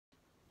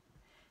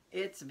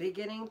It's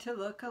beginning to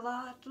look a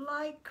lot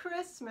like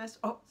Christmas.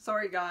 Oh,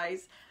 sorry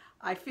guys.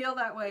 I feel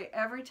that way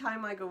every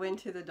time I go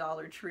into the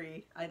Dollar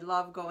Tree. I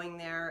love going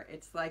there.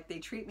 It's like they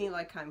treat me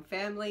like I'm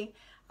family.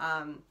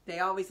 They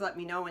always let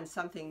me know when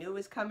something new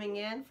is coming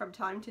in from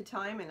time to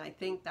time, and I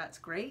think that's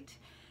great.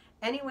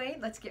 Anyway,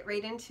 let's get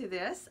right into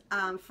this.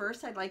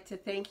 First, I'd like to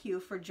thank you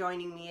for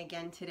joining me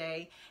again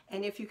today.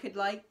 And if you could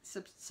like,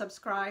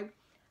 subscribe,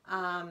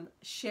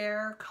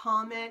 share,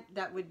 comment,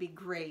 that would be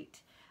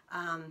great.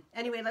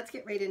 Anyway, let's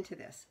get right into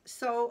this.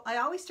 So I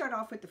always start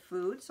off with the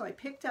food. So I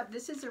picked up,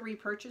 this is a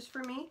repurchase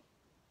for me,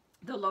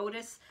 the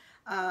Lotus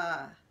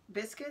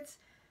biscuits,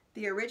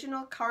 the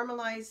original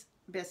caramelized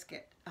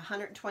biscuit,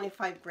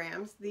 125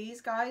 grams.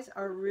 These guys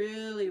are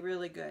really,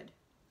 really good.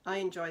 I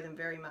enjoy them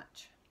very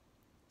much.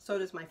 So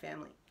does my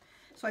family.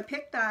 So I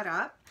picked that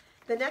up.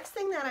 The next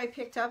thing that I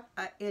picked up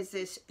is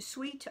this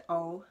Sweet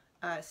O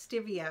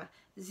Stevia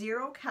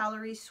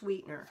 0-calorie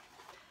sweetener.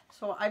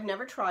 So I've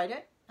never tried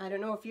it. I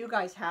don't know if you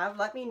guys have.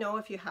 Let me know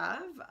if you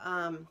have.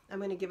 I'm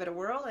going to give it a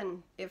whirl,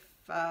 and if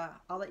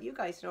I'll let you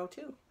guys know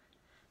too.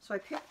 So I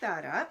picked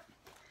that up.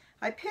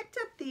 I picked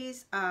up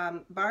these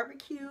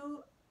barbecue,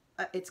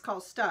 it's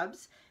called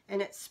Stubbs, and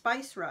it's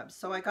spice rubs.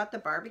 So I got the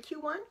barbecue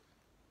one.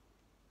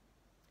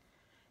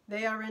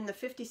 They are in the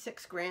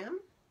 56 gram,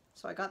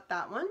 so I got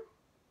that one.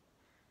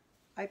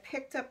 I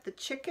picked up the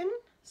chicken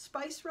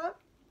spice rub.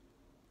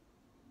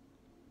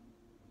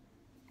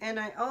 And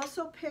I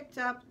also picked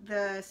up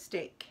the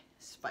steak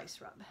spice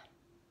rub.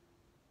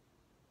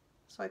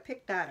 So I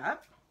picked that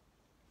up.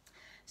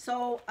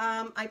 So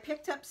I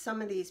picked up some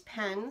of these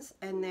pens,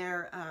 and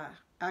they're,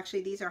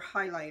 actually these are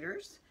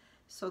highlighters.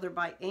 So they're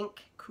by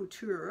Ink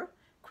Couture,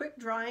 quick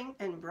drying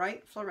and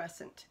bright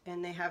fluorescent,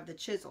 and they have the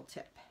chisel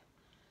tip.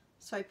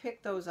 So I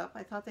picked those up.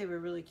 I thought they were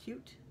really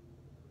cute.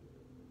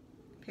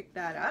 Picked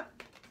that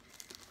up.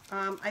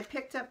 I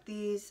picked up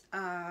these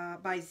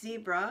by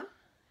Zebra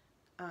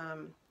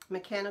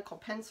mechanical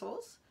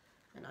pencils,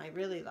 and I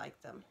really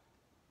like them.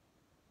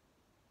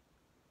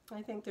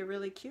 I think they're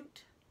really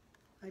cute.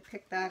 I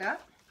picked that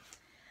up.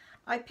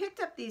 I picked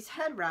up these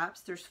head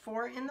wraps. There's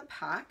 4 in the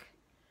pack,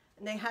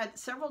 and they had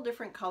several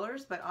different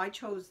colors, but I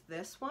chose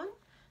this one.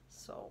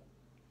 So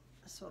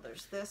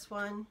there's this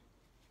one,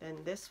 then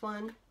this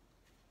one.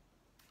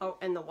 Oh,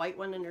 and the white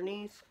one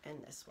underneath,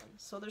 and this one.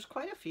 So there's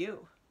quite a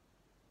few.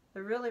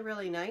 They're really,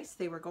 really nice.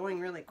 They were going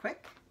really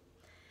quick.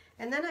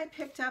 And then I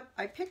picked up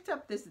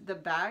the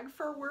bag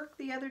for work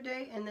the other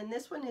day, and then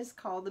this one is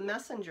called the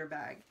messenger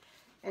bag,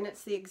 and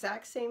it's the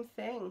exact same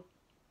thing.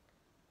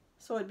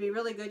 So it'd be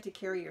really good to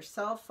carry your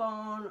cell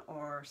phone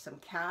or some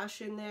cash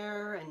in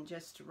there and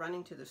just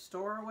running to the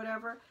store or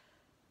whatever,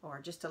 or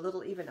just a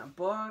little, even a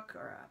book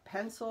or a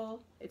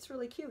pencil. It's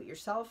really cute. Your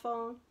cell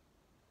phone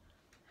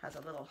has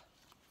a little.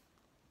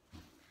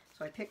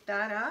 So I picked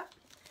that up.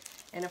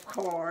 And of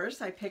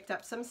course, I picked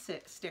up some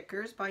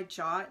stickers by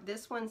Jot.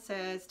 This one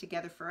says,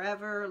 "Together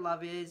forever,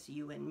 love is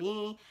you and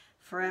me.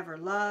 Forever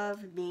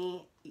love,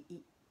 me,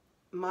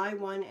 my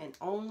one and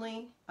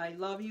only. I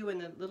love you,"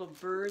 and the little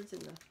birds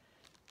and the,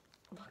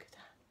 look at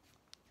that.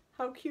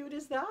 How cute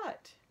is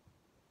that?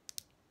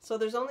 So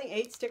there's only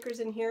 8 stickers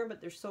in here, but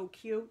they're so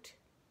cute.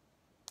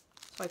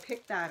 So I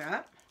picked that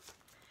up.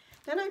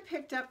 Then I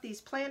picked up these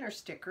planner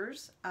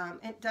stickers.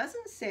 It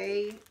doesn't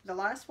say, the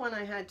last one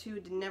I had too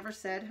never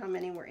said how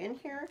many were in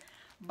here,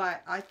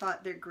 but I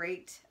thought they're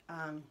great.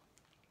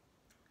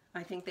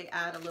 I think they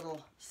add a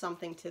little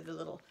something to the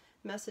little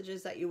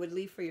messages that you would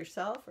leave for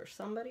yourself or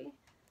somebody.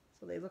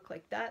 So they look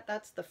like that.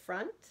 That's the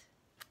front.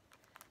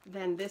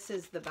 Then this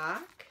is the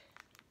back.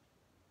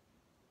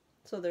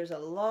 So there's a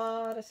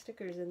lot of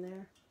stickers in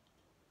there.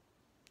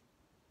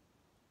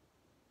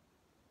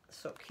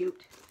 So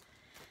cute.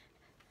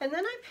 And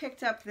then I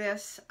picked up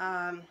this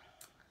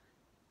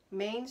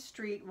Main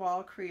Street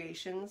Wall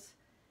Creations.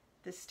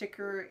 The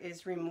sticker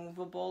is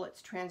removable.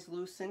 It's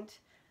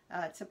translucent.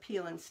 It's a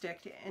peel and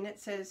stick. And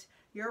it says,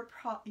 your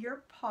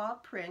paw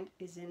print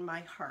is in my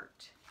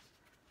heart.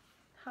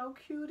 How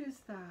cute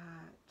is that?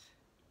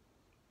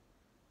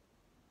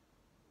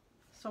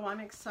 So I'm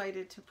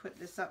excited to put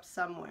this up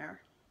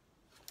somewhere.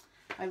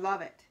 I love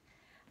it.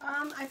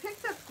 I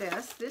picked up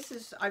this. This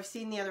is, I've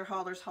seen the other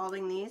haulers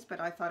hauling these, but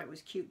I thought it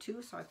was cute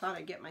too, so I thought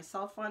I'd get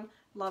myself one.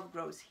 Love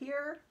Grows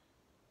Here.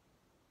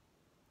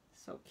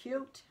 So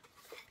cute.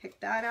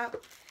 Picked that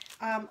up.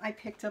 I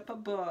picked up a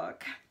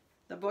book.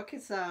 The book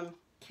is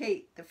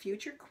Kate, the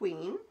Future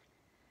Queen.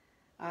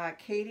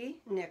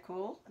 Katie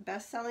Nicholl,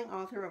 best-selling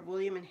author of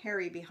William and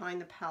Harry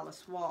Behind the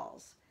Palace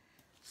Walls.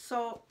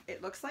 So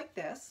it looks like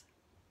this.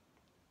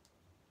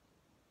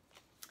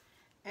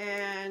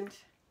 And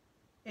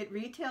it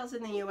retails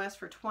in the US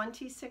for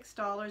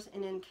 $26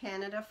 and in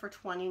Canada for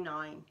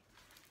 $29.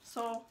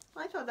 So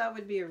I thought that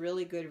would be a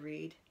really good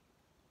read.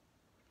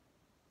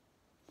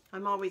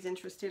 I'm always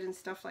interested in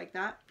stuff like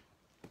that.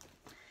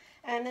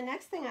 And the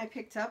next thing I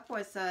picked up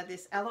was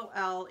this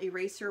LOL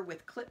eraser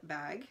with clip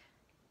bag.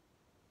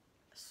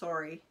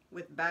 Sorry,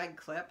 with bag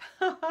clip.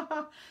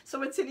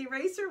 So it's an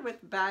eraser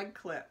with bag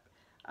clip.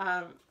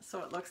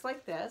 So it looks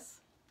like this.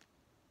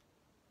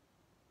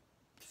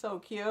 So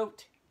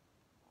cute.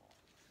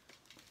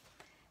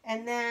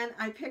 And then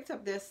I picked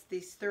up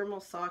these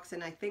thermal socks,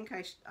 and I think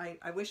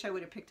I wish I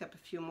would have picked up a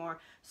few more.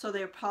 So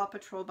they're Paw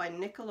Patrol by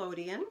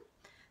Nickelodeon.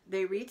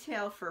 They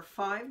retail for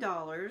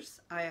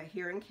 $5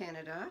 here in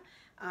Canada.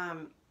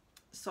 And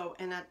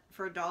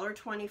for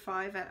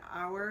 $1.25 at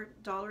our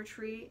Dollar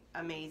Tree,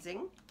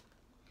 amazing.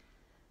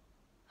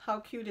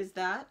 How cute is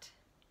that?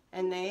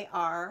 And they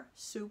are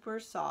super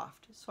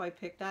soft. So I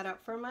picked that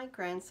up for my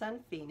grandson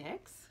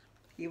Phoenix.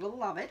 He will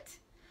love it.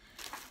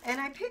 And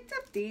I picked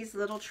up these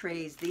little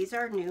trays. These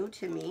are new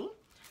to me.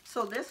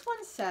 So this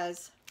one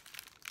says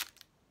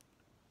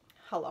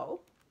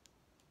hello.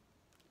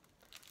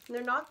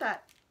 And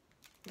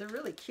they're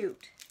really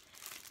cute.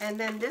 And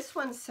then this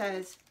one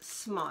says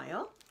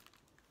smile.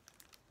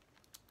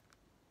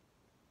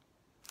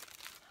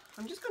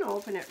 I'm just going to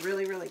open it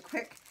really, really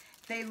quick.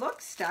 They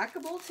look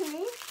stackable to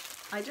me.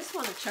 I just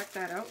want to check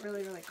that out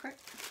really, really quick.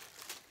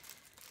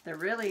 They're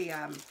really,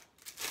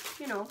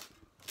 you know,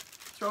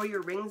 throw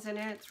your rings in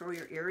it, throw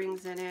your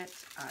earrings in it,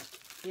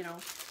 you know,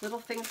 little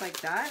things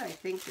like that I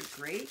think is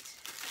great.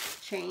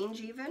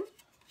 Change even.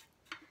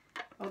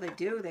 Oh, they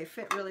do. They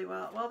fit really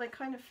well. Well, they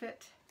kind of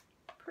fit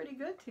pretty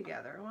good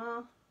together.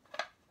 Well,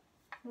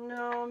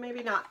 no,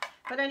 maybe not.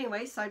 But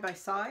anyway, side by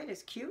side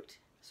is cute.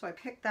 So I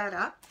picked that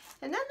up.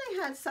 And then they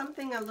had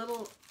something a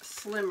little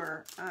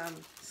slimmer,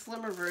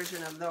 slimmer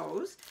version of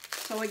those.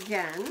 So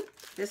again,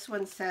 this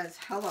one says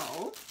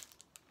hello.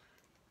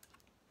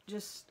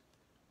 Just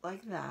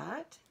like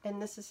that.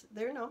 And this is,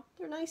 they're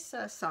nice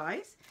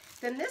size.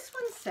 Then this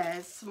one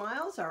says,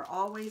 smiles are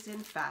always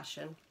in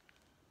fashion.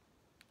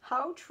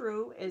 How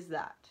true is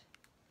that?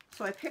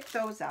 So I picked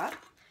those up.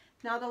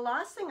 Now the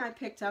last thing I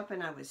picked up,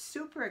 and I was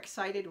super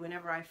excited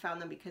whenever I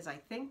found them because I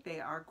think they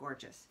are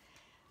gorgeous,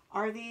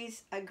 are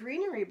these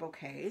greenery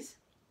bouquets.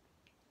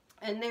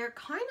 And they're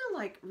kind of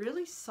like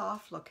really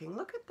soft looking.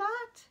 Look at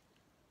that.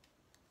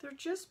 They're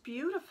just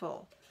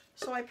beautiful.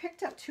 So I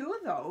picked up 2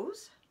 of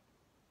those.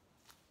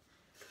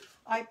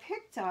 I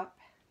picked up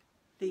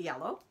the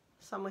yellow,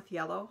 some with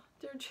yellow.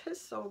 They're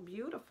just so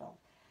beautiful.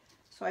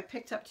 So I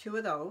picked up 2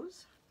 of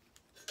those.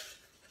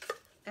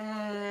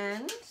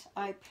 And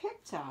I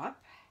picked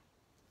up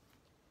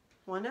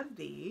one of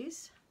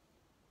these.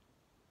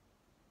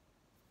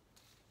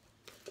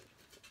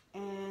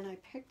 And I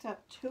picked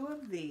up 2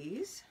 of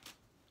these.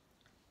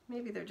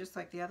 Maybe they're just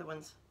like the other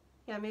ones.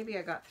 Yeah, maybe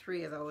I got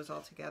 3 of those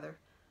altogether.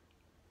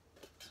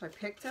 So I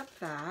picked up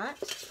that.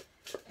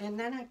 And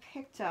then I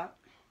picked up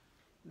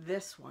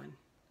this one.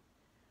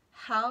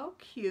 How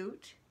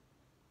cute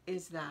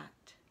is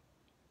that?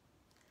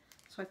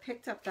 So I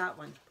picked up that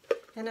one.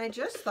 And I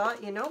just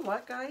thought, you know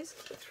what, guys?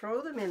 Throw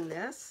them in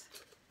this.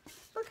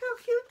 Look how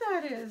cute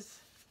that is.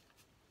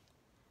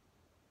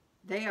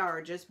 They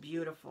are just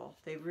beautiful.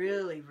 They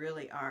really,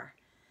 really are.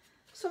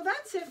 So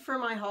that's it for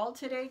my haul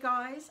today,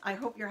 guys. I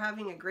hope you're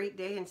having a great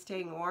day and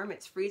staying warm.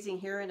 It's freezing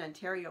here in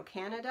Ontario,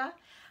 Canada.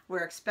 We're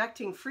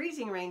expecting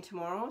freezing rain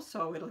tomorrow,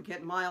 so it'll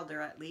get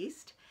milder at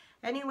least.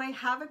 Anyway,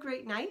 have a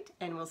great night,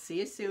 and we'll see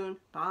you soon.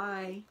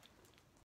 Bye.